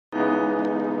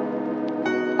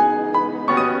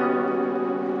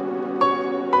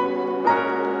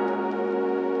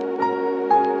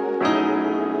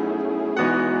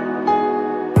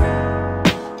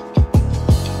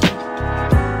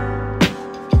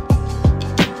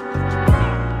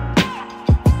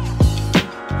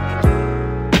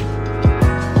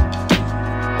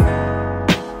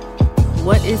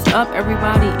up,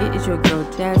 everybody? It is your girl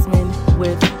Jasmine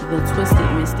with the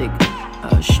Twisted Mystic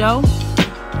show.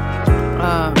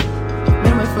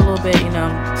 Been away for a little bit,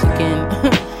 again,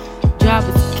 job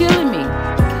is killing me,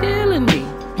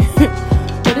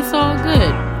 but it's all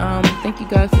good. Thank you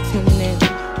guys for tuning in.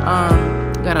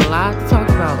 Got a lot to talk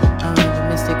about the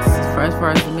Mystics, as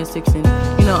far as the Mystics, and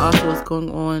also what's going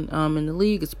on in the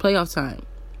league. It's playoff time.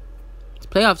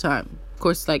 Of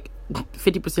course, like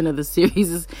 50% of the series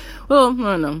is, I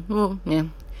don't know. Well, yeah,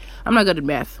 I'm not good at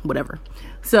math, whatever.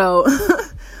 So,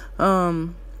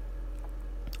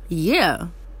 yeah,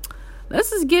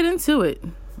 let's just get into it.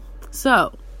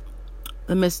 So,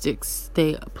 the Mystics,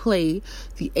 they play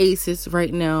the Aces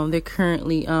right now. They're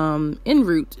currently en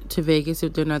route to Vegas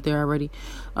if they're not there already.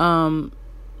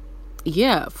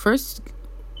 First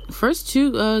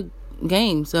two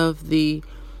games of the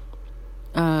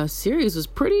series was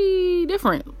pretty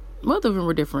different. Both of them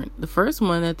were different. The first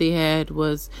one that they had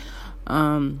was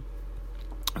it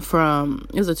was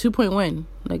a 2-point win,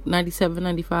 like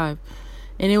 97-95,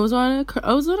 and it was on a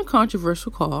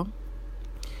controversial call.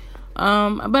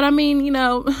 But I mean,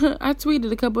 I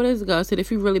tweeted a couple of days ago. I said,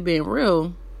 if you're really being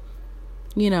real,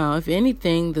 if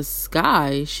anything, the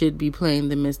Sky should be playing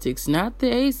the Mystics, not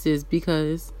the Aces,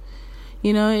 because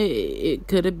it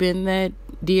could have been that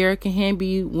De'Arica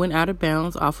Hamby went out of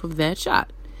bounds off of that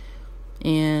shot.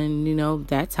 And,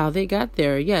 that's how they got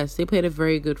there. Yes, they played a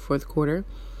very good fourth quarter.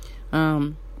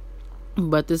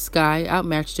 But the Sky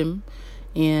outmatched him.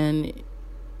 And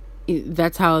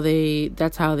that's how they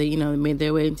made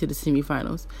their way into the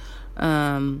semifinals.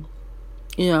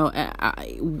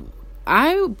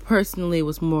 I personally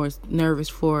was more nervous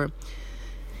for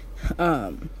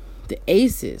the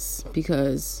Aces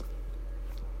because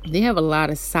they have a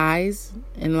lot of size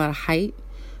and a lot of height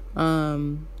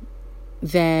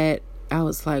that I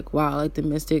was like, wow, like the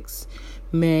Mystics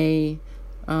may,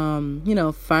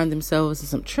 find themselves in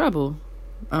some trouble.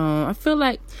 I feel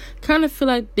like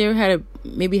they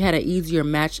maybe had an easier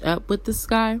match up with the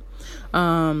Sky.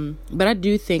 But I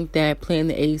do think that playing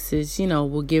the Aces,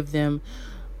 will give them,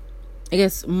 I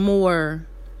guess, more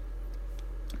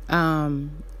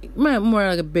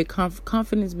like a big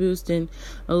confidence boost and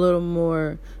a little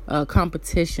more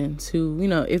competition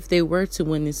to, if they were to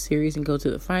win this series and go to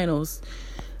the finals,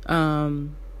 they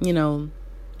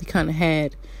kind of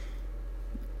had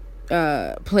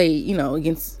play,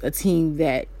 against a team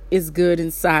that is good in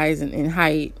size and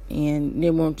height, and they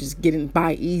won't just get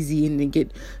by easy and then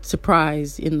get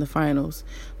surprised in the finals.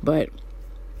 But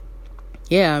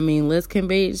yeah, I mean, Liz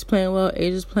Cambage is playing well,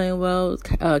 Asia's playing well.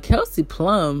 Kelsey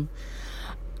Plum,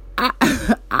 I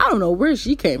don't know where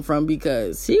she came from,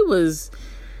 because she was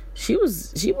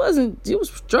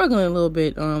struggling a little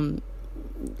bit.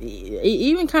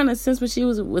 Even kind of since when she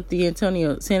was with the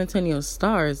San Antonio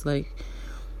Stars, like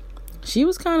she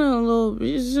was kind of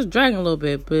just dragging a little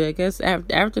bit. But I guess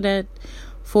after that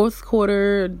fourth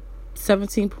quarter,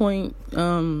 17-point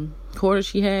quarter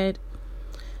she had,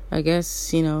 I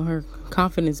guess her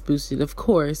confidence boosted. Of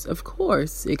course,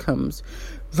 it comes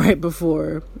right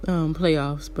before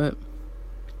playoffs, but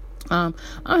I'm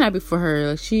happy for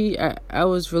her. Like I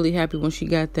was really happy when she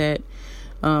got that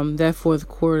fourth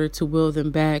quarter to will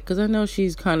them back, because I know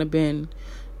she's kind of been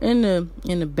in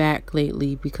the back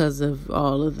lately because of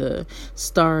all of the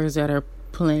stars that are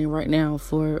playing right now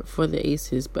for the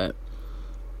Aces. But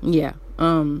yeah,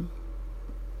 but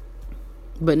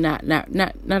not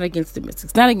against the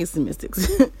Mystics,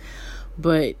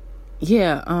 but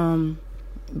yeah,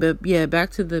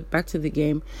 back to the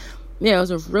game. Yeah, it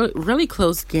was a really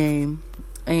close game,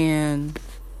 and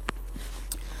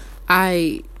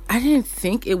I didn't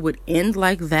think it would end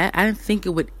like that. I didn't think it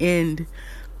would end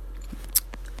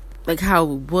like how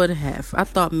it would have. I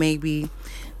thought maybe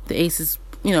the Aces,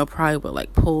 probably would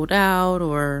like pulled out,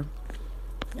 or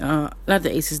not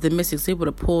the Aces, the Mystics, they would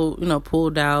have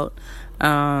pulled out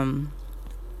in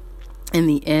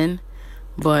the end.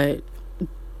 But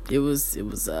it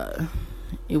wasn't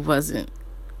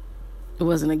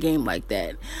a game like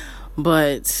that.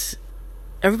 But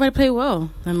everybody played well.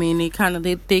 I mean, they kind of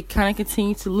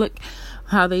continue to look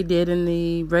how they did in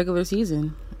the regular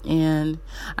season. And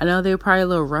I know they were probably a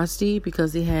little rusty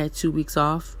because they had 2 weeks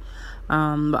off,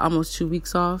 almost 2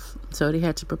 weeks off. So they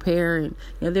had to prepare, and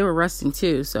they were resting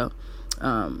too. So,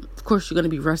 of course, you're going to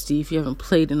be rusty if you haven't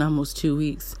played in almost 2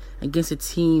 weeks against a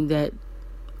team that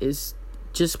is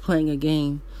just playing a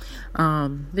game.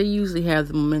 They usually have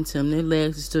the momentum. Their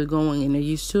legs are still going, and they're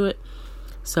used to it.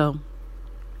 So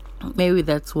maybe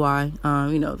that's why,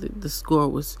 the score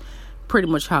was pretty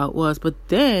much how it was. But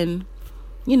then,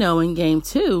 in game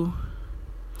 2,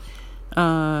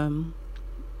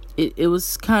 it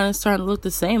was kind of starting to look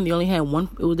the same. They only had one.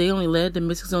 They only led. The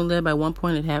Mystics only led by 1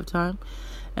 point at halftime.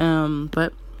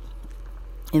 But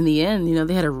in the end,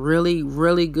 they had a really,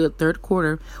 really good third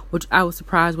quarter, which I was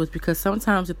surprised with, because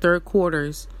sometimes the third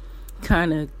quarters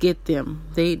kind of get them.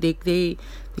 They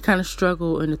kind of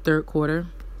struggle in the third quarter,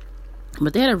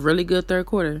 but they had a really good third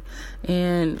quarter,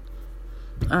 and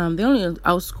they only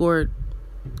outscored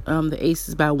the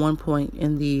Aces by 1 point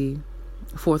in the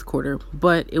fourth quarter,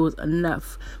 but it was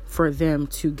enough for them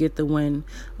to get the win,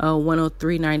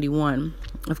 103-91.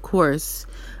 Of course,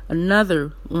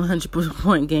 another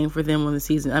 100-point game for them on the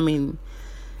season. I mean,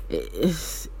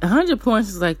 100 points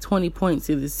is like 20 points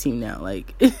to this team now.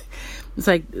 Like, it's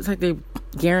like they're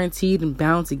guaranteed and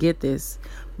bound to get this.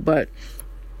 But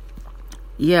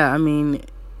yeah, I mean,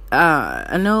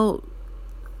 I know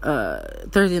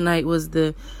Thursday night was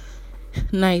the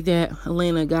night that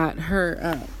Elena got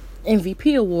her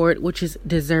MVP award, which is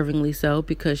deservingly so,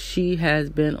 because she has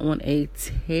been on a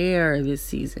tear this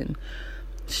season.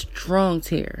 Strong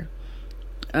tear.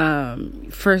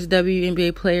 First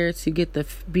WNBA player to get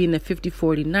be in the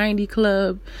 50-40-90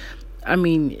 club. I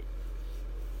mean,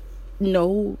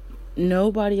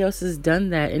 nobody else has done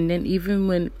that. And then even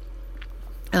when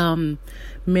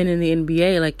men in the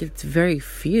NBA, like, it's very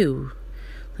few.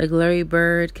 Like Larry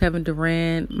Bird, Kevin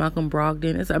Durant, Malcolm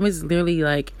Brogdon. It's literally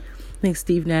like, I think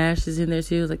Steve Nash is in there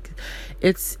too. Like,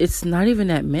 it's not even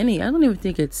that many. I don't even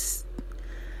think it's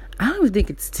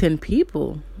 10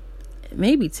 people.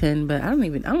 Maybe 10, but I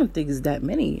don't think it's that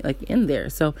many, like, in there.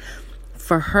 So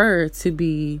for her to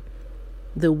be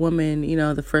the woman,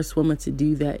 the first woman to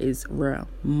do that is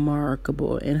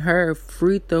remarkable. And her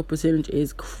free throw percentage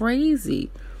is crazy.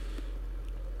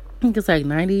 I think it's like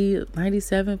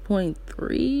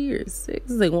 97.3 or 6.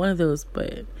 It's like one of those,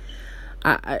 but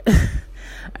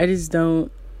it's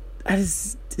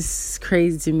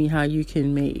crazy to me how you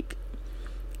can make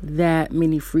that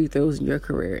many free throws in your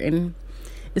career. And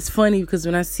it's funny because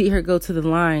when I see her go to the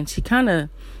line, she kind of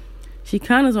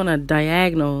is on a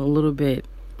diagonal a little bit.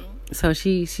 So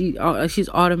she's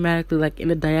automatically like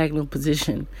in a diagonal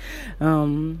position.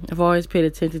 I've always paid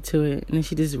attention to it. And then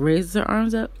she just raises her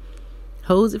arms up,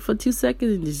 holds it for 2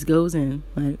 seconds, and just goes in.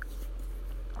 Like,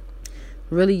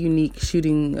 really unique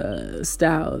shooting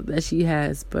style that she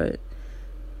has, but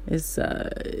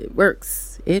it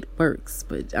works.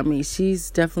 But I mean, she's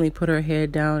definitely put her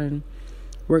head down and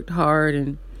worked hard,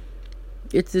 and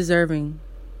it's deserving.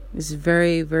 It's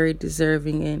very, very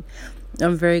deserving, and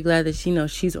I'm very glad that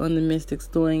she's on the Mystics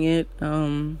doing it.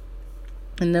 I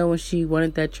know when she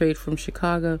wanted that trade from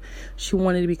Chicago, she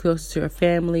wanted to be closer to her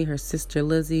family, her sister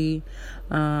Lizzie,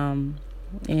 and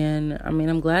I mean,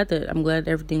 I'm glad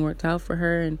everything worked out for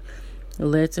her and it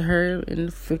led to her in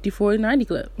the 50-40-90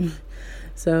 club.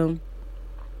 So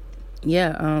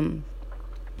yeah,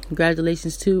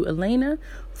 congratulations to Elena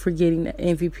for getting the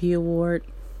MVP award,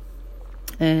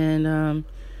 and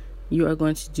you are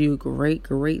going to do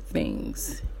great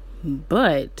things.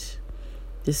 But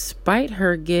despite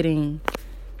her getting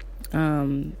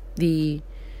the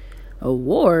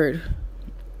award,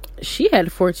 she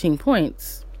had 14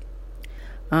 points,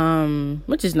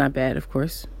 which is not bad, of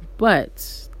course.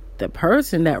 But the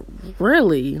person that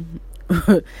really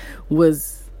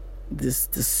was the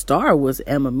star was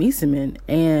Emma Miesemann,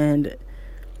 and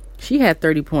she had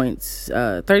 30 points,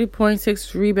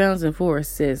 30.6 rebounds and 4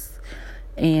 assists.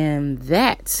 And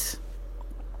that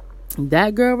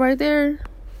girl right there,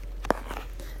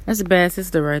 that's a bad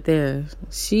sister right there.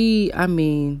 She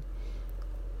is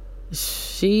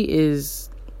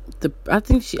I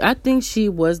think she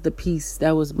was the piece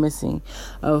that was missing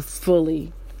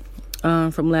fully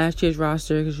from last year's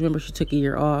roster, because remember, she took a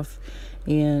year off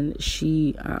and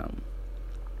she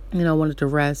wanted to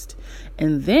rest,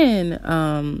 and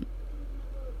then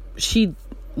she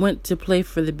went to play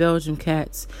for the Belgium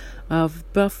Cats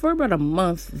for about a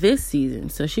month this season.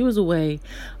 So she was away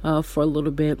for a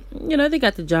little bit. They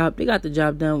got the job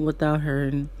done without her,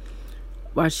 and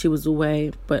while she was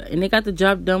away, and they got the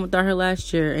job done without her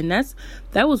last year. And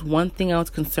that was one thing I was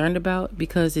concerned about,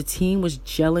 because the team was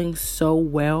gelling so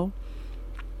well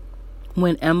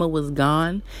when Emma was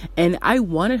gone, and I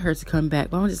wanted her to come back,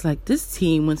 but I was just like, this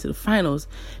team went to the finals.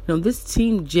 This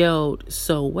team gelled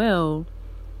so well.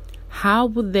 How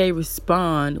would they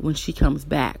respond when she comes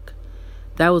back?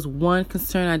 That was one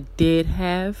concern I did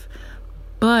have.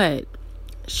 But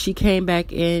she came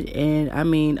back in, and I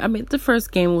mean, the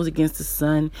first game was against the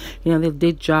Sun.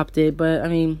 They dropped it, but I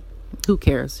mean, who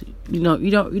cares? You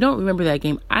don't remember that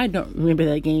game. I don't remember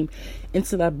that game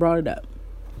until I brought it up.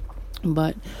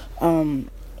 But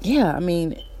yeah, I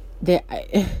mean, the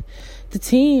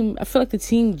team. I feel like the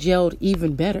team gelled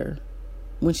even better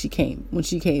when she came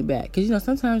back, because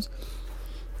sometimes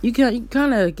you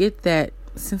kind of get that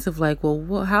sense of like,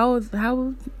 well, how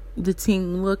the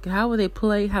team look, how would they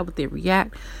play, how would they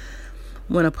react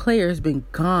when a player has been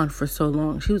gone for so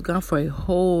long. She was gone for a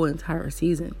whole entire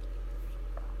season.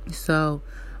 So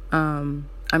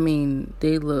I mean,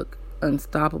 they look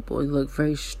unstoppable. They look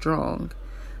very strong,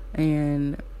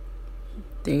 and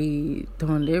they're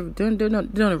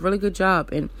doing a really good job.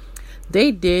 And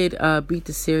they did beat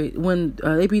the series when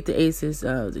they beat the Aces,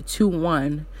 the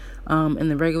 2-1 in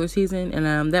the regular season.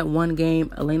 And that one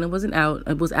game, Elena wasn't out.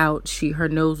 It was out. Her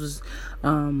nose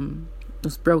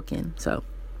was broken. So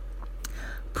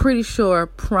pretty sure,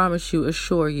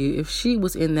 assure you, if she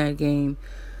was in that game,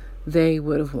 they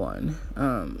would have won.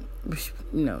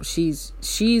 She's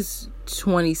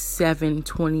 27,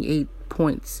 28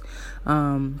 points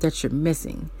that you're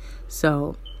missing.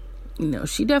 So,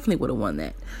 she definitely would have won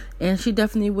that. And she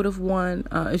definitely would have won,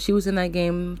 if she was in that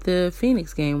game, the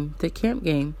Phoenix game, the camp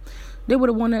game, they would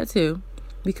have won that too.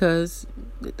 Because,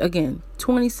 again,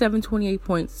 27, 28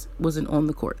 points wasn't on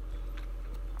the court.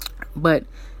 But,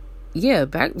 yeah,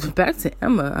 back to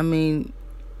Emma. I mean,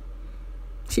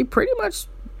 she pretty much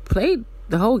played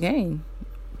the whole game.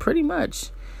 Pretty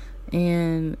much.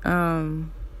 And,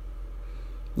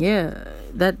 yeah,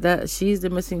 that she's the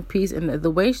missing piece, and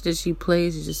the way that she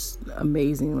plays is just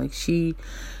amazing. Like she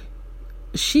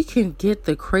can get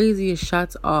the craziest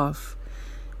shots off,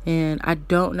 and I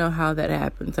don't know how that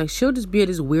happens. Like she'll just be at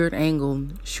this weird angle,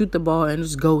 shoot the ball, and it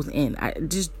just goes in.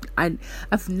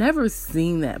 I've never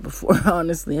seen that before.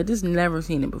 Honestly, I just never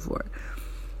seen it before.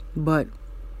 But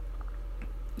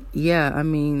yeah, I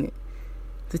mean,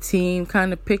 the team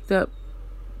kind of picked up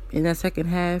in that second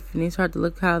half, and they started to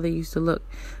look how they used to look,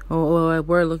 or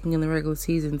were looking in the regular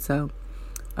season. So,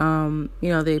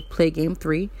 they play game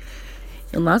 3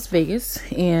 in Las Vegas,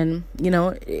 and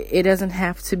it doesn't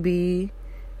have to be,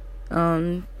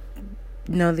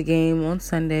 the game on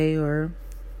Sunday or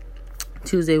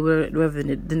Tuesday, whatever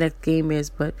the next game is,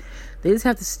 but they just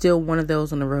have to steal one of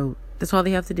those on the road. That's all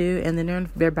they have to do, and then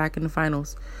they're back in the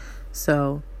finals.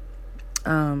 So,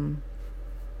 yeah,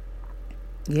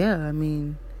 I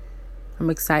mean, I'm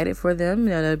excited for them.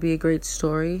 That'll be a great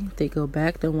story. They go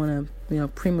back. Don't want to,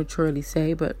 prematurely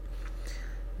say, but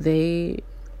they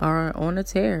are on a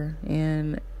tear,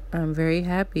 and I'm very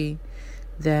happy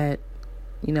that,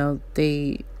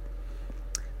 they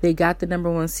got the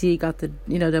number 1 seed, got the,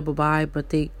 double bye, but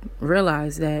they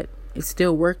realize that it's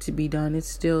still work to be done. It's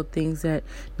still things that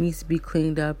needs to be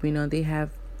cleaned up. They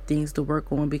have things to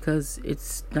work on because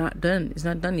it's not done. It's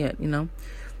not done yet.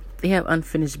 They have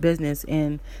unfinished business,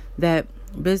 and that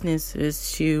business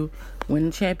is to win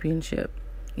a championship.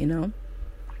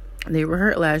 They were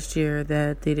hurt last year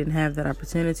that they didn't have that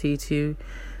opportunity to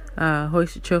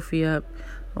hoist the trophy up,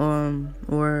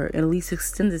 or at least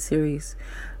extend the series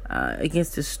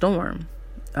against the Storm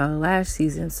last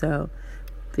season. So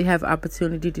they have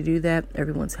opportunity to do that.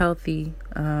 Everyone's healthy.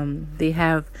 They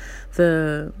have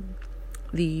the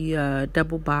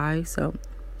double bye, so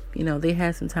they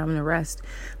had some time to rest.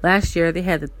 Last year they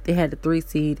had the 3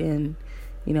 seed, and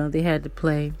they had to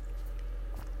play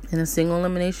in a single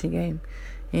elimination game.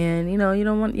 And you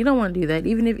don't want to do that.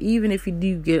 Even if you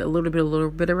do get a little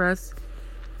bit of rest,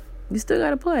 you still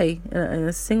got to play in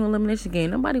a single elimination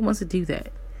game. Nobody wants to do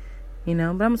that. But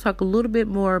I'm going to talk a little bit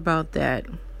more about that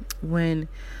when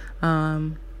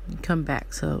you come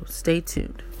back. So stay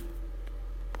tuned.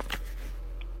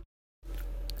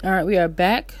 All right, we are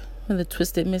back with the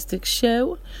Twisted Mystic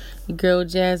Show. Your girl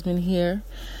Jasmine here.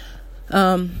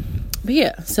 But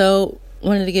yeah, so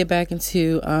wanted to get back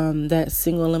into that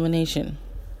single elimination.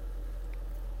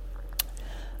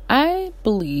 I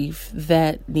believe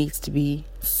that needs to be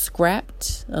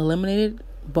scrapped, eliminated,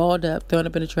 balled up, thrown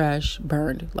up in the trash,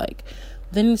 burned. Like,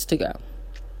 that needs to go.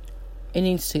 It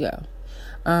needs to go.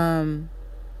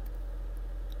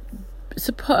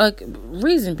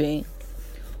 Reason being,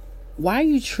 why are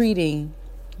you treating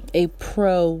a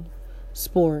pro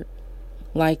sport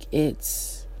like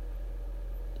it's,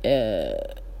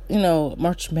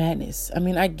 March Madness? I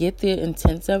mean, I get the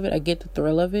intent of it. I get the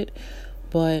thrill of it.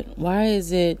 But why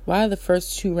are the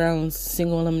first 2 rounds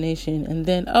single elimination, and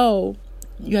then,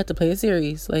 you have to play a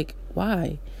series? Like,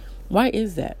 why? Why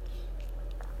is that?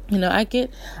 I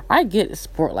get a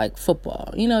sport like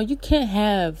football. You can't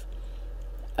have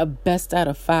a best out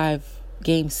of 5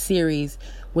 game series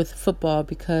with football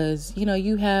because,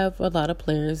 you have a lot of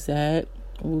players that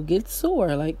will get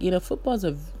sore. Like, football's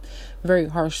a very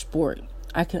harsh sport.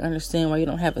 I can understand why you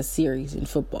don't have a series in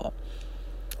football.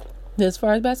 As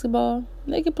far as basketball,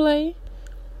 they can play.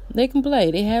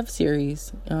 They have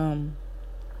series.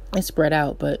 It's spread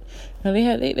out, but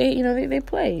they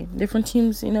play different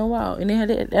teams. Wow, and they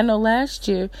had. I know last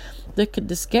year,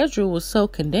 the schedule was so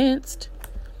condensed.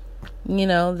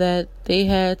 That they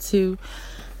had to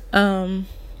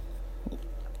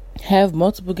have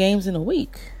multiple games in a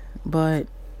week, but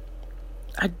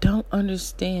I don't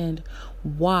understand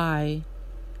why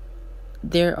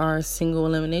there are single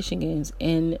elimination games,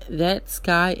 and that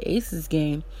Sky Aces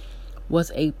game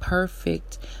was a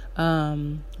perfect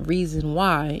reason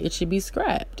why it should be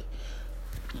scrapped.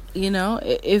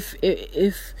 If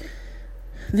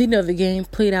the game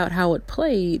played out how it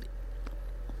played,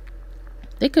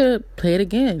 they could play it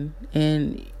again,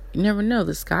 and you never know.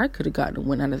 The Sky could have gotten a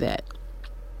win out of that.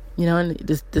 And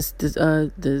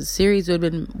the series would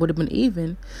have been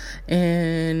even,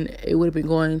 and it would have been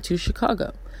going to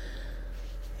Chicago.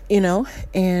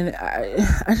 And I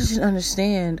just didn't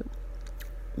understand.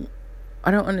 I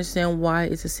don't understand why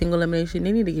it's a single elimination.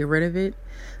 They need to get rid of it.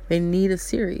 They need a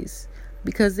series,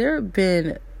 because there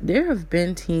have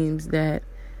been teams that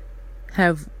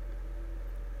have,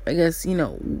 I guess,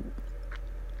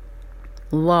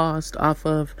 lost off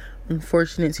of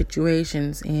unfortunate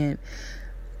situations, and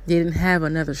they didn't have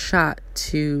another shot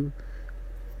to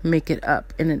make it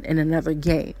up in another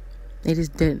game. They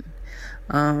just didn't.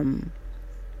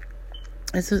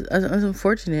 It's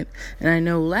unfortunate. And I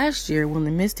know last year when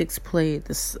the Mystics played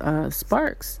the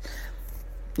Sparks,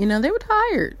 they were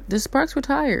tired. The Sparks were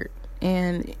tired.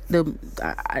 And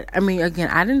I mean, again,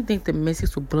 I didn't think the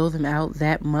Mystics would blow them out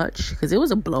that much, because it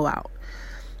was a blowout.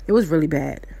 It was really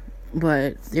bad.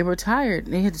 But they were tired.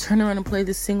 They had to turn around and play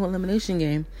this single elimination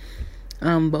game.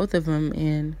 Both of them,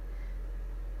 and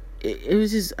it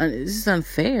was just it's just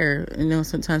unfair,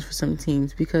 sometimes for some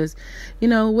teams, because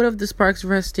what if the Sparks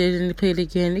rested and they played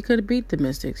again? They could have beat the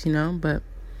Mystics, but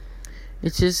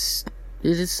it just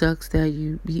sucks that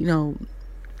you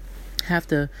have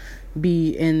to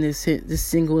be in this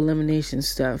single elimination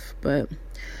stuff. But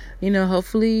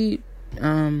hopefully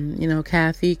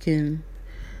Kathy can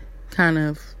kind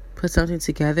of put something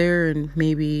together, and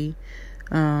maybe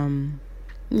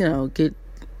get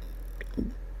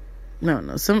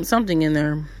something in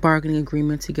their bargaining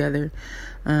agreement together,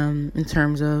 in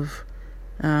terms of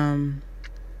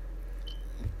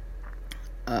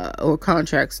or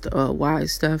contracts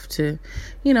wise stuff, to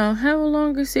have a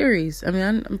longer series. I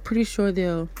mean, I'm pretty sure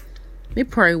they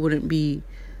probably wouldn't be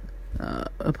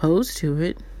opposed to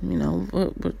it.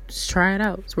 But just try it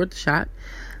out. It's worth a shot.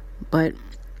 But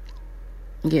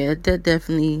yeah, that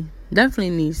definitely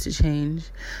needs to change.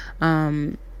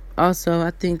 Also,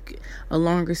 I think a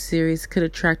longer series could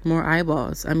attract more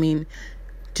eyeballs. I mean,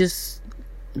 just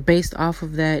based off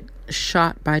of that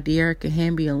shot by Dearica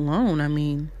Hamby alone, I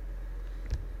mean,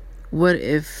 what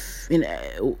if,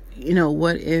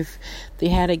 what if they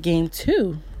had a game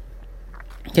 2?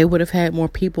 They would have had more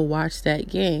people watch that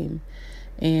game,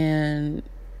 and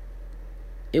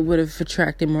it would have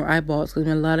attracted more eyeballs, because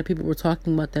a lot of people were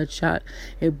talking about that shot.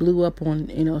 It blew up on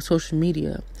social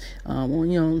media,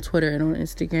 on Twitter and on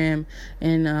Instagram,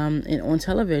 and on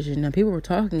television. Now people were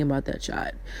talking about that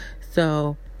shot.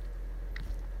 So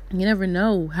you never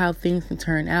know how things can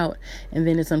turn out, and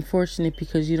then it's unfortunate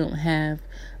because you don't have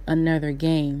another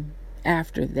game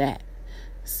after that.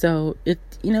 So it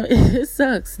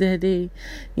sucks that they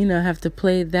have to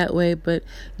play it that way, but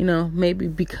maybe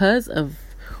because of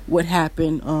what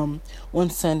happened on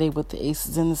Sunday with the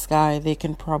Aces in the Sky, they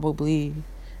can probably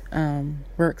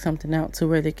work something out to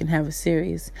where they can have a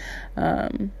series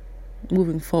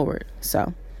moving forward.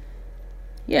 So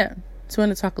yeah, so I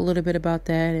want to talk a little bit about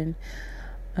that, and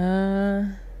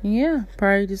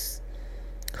probably just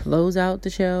close out the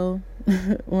show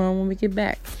when we get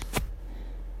back.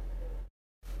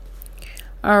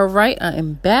 All right, I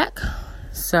am back.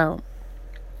 So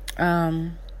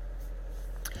so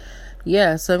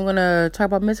I'm going to talk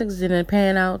about Mystics and then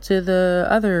pan out to the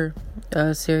other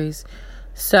series.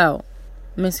 So,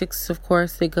 Mystics, of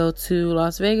course, they go to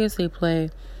Las Vegas. They play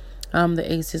the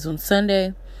Aces on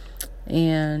Sunday.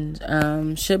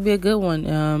 And should be a good one.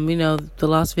 The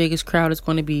Las Vegas crowd is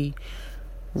going to be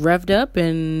revved up,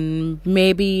 and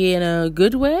maybe in a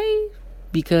good way,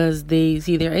 because they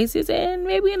see their Aces, and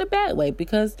maybe in a bad way,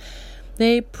 because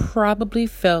they probably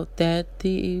felt that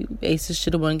the Aces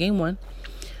should have won game 1.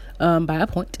 By a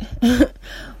point.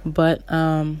 But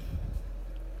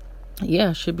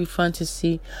should be fun to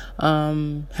see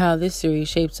how this series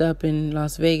shapes up in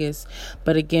Las Vegas.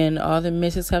 But again, all the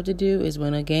Mystics have to do is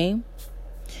win a game,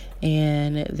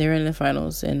 and they're in the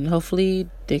finals, and hopefully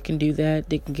they can do that.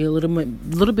 They can get a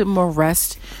little bit more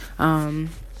rest,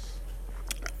 and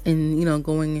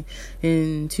going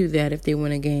into that if they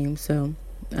win a game. So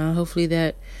hopefully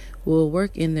that will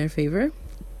work in their favor.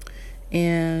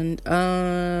 And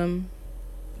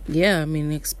yeah, I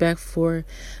mean, expect for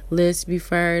Liz to be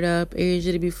fired up,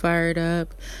 Asia to be fired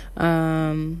up,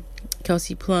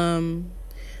 Kelsey Plum,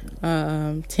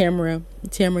 Tamara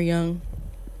Young,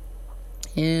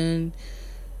 and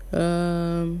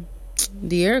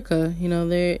De'Erica. You know,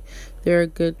 they're a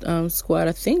good squad.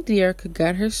 I think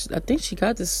De'Erica she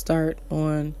got the start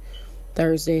on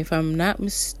Thursday, if I'm not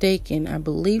mistaken. I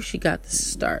believe she got the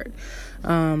start.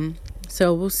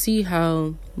 So we'll see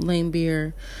how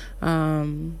Laimbeer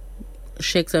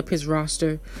shakes up his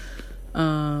roster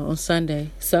on Sunday.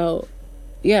 So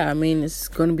yeah, I mean, it's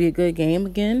going to be a good game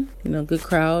again. You know, good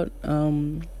crowd.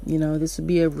 You know, this would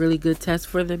be a really good test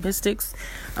for the Mystics.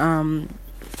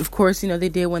 Of course, you know, they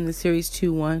did win the series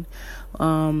 2-1.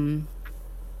 And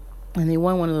they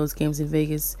won one of those games in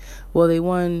Vegas. Well, they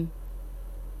won.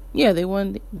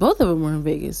 Both of them were in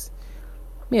Vegas.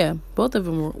 Yeah, both of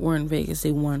them were in Vegas.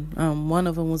 They won. One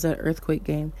of them was that earthquake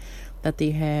game that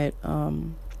they had.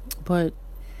 But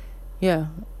yeah,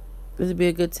 this would be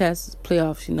a good test.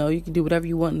 Playoffs, you know, you can do whatever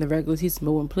you want in the regular season,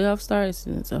 but when playoffs starts,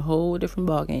 it's a whole different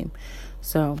ball game.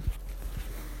 So,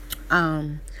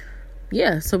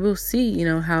 yeah. So we'll see, you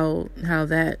know, how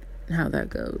that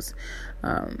goes.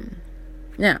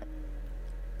 Now,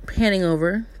 panning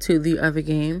over to the other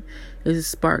game is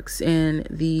Sparks and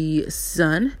the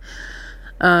Sun.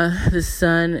 The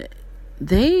Sun,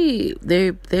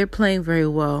 they're playing very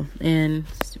well, and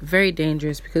it's very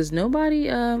dangerous because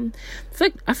nobody I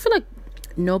feel like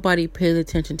nobody pays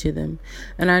attention to them.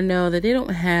 And I know that they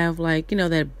don't have, like, you know,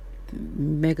 that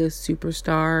mega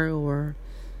superstar, or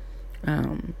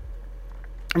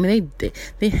I mean,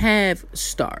 they have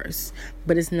stars,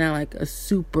 but it's not like a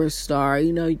superstar.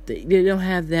 You know, they don't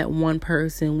have that one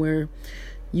person where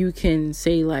you can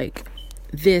say, like,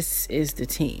 this is the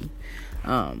team.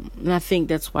 And I think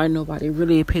that's why nobody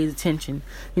really pays attention.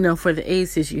 You know, for the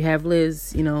Aces, you have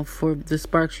Liz. You know, for the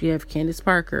Sparks, you have Candace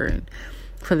Parker. And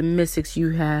for the Mystics,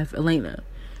 you have Elena.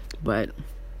 But,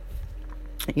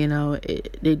 you know,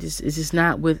 this is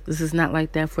not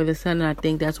like that for the Sun. And I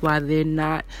think that's why they're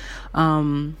not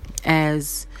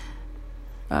as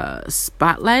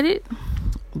spotlighted.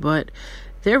 But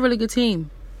they're a really good team.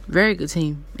 Very good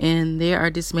team. And they are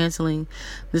dismantling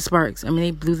the Sparks. I mean, they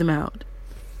blew them out.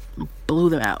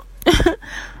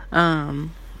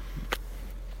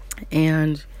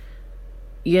 And,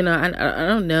 you know, I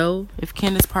don't know if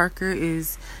Candace Parker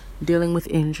is dealing with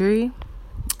injury,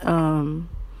 or,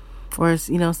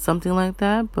 you know, something like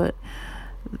that, but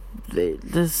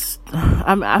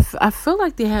I feel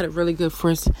like they had a really good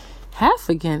first half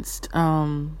against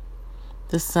the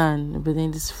Sun, but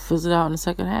then just fizzled out in the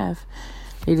second half.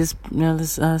 They just, you know,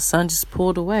 this Sun just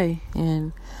pulled away,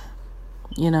 and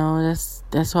you know,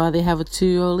 that's why they have a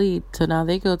 2-0 lead. So now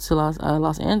they go to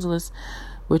Los Angeles,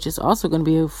 which is also going to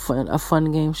be a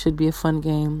fun game. Should be a fun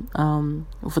game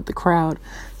with the crowd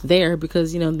there,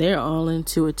 because, you know, they're all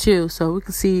into it too. So we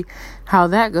can see how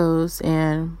that goes,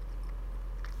 and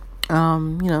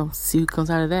you know, see who comes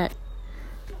out of that.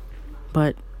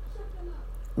 But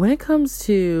when it comes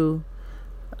to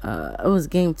it was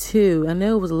game 2, I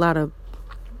know it was a lot of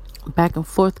back and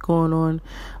forth going on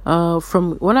not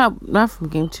from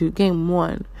game 2, game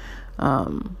 1.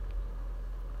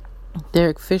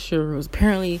 Derek Fisher was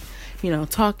apparently, you know,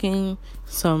 talking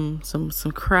some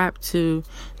crap to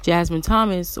Jasmine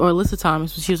Thomas, or Alyssa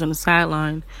Thomas, when she was on the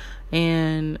sideline,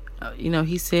 and you know,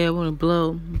 he said, "I want to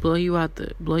blow you off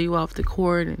the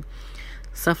court," and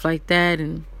stuff like that.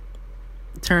 And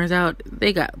it turns out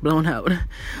they got blown out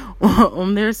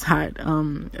on their side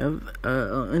in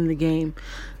the game.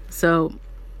 So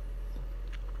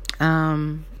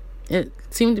it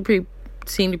seemed to be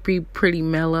pretty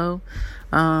mellow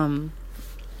in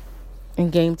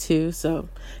game 2. So,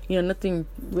 you know, nothing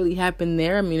really happened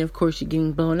there. I mean, of course, you're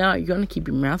getting blown out, you're going to keep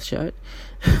your mouth shut.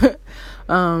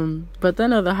 But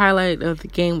then the highlight of the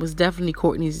game was definitely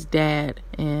Courtney's dad,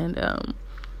 and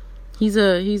he's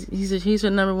a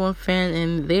number one fan,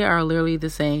 and they are literally the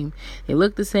same. They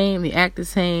look the same, they act the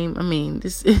same. I mean,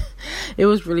 it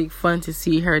was really fun to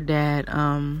see her dad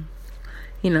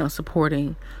you know,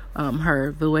 supporting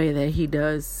her the way that he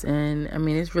does. And I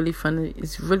mean, it's really fun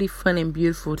and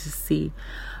beautiful to see.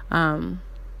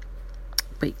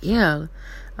 But yeah,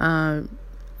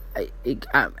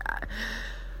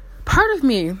 part of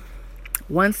me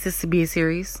wants this to be a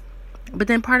series, but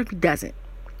then part of me doesn't,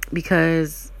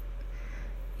 because,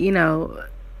 you know,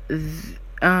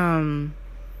 I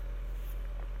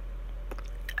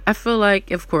feel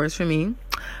like, of course, for me,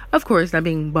 of course, not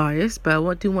being biased, but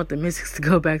I do want the Mystics to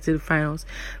go back to the finals.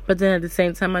 But then at the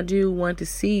same time, I do want to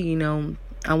see, you know,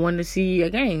 I want to see a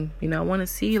game. You know, I want to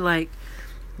see, like,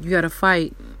 you got to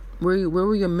fight.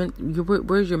 Where's your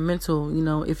mental? You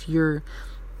know, if you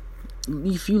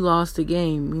lost a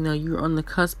game, you know, you're on the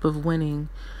cusp of winning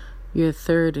your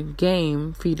third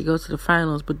game for you to go to the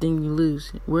finals, but then you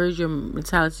lose. Where's your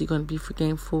mentality going to be for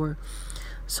game 4?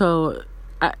 So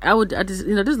I just,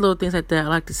 you know, there's little things like that I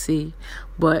like to see.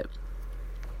 But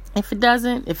if it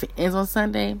ends on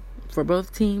Sunday for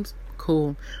both teams,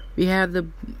 cool. We have the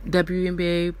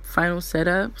WNBA final set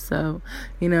up, so,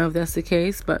 you know, if that's the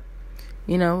case. But,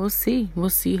 you know, we'll see. We'll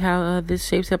see how this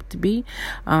shapes up to be.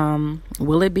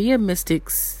 Will it be a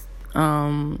Mystics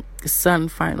Sun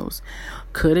finals?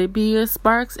 Could it be a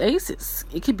Sparks Aces?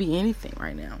 It could be anything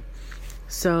right now.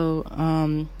 So,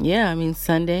 yeah, I mean,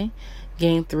 Sunday,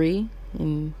 game 3,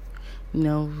 and, you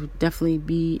know, we'll definitely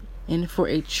be in for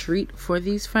a treat for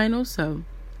these finals. So,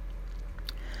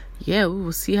 yeah, we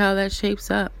will see how that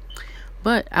shapes up.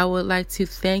 But I would like to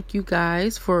thank you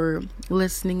guys for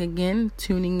listening again,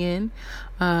 tuning in.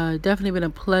 Definitely been a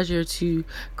pleasure to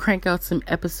crank out some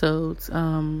episodes,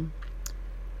 you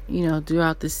know,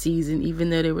 throughout the season, even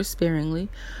though they were sparingly.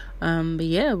 But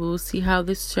yeah, we'll see how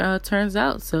this turns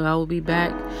out. So I will be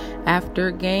back after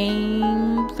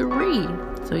game 3.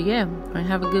 So yeah,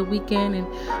 have a good weekend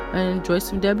and enjoy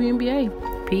some WNBA.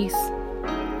 Peace.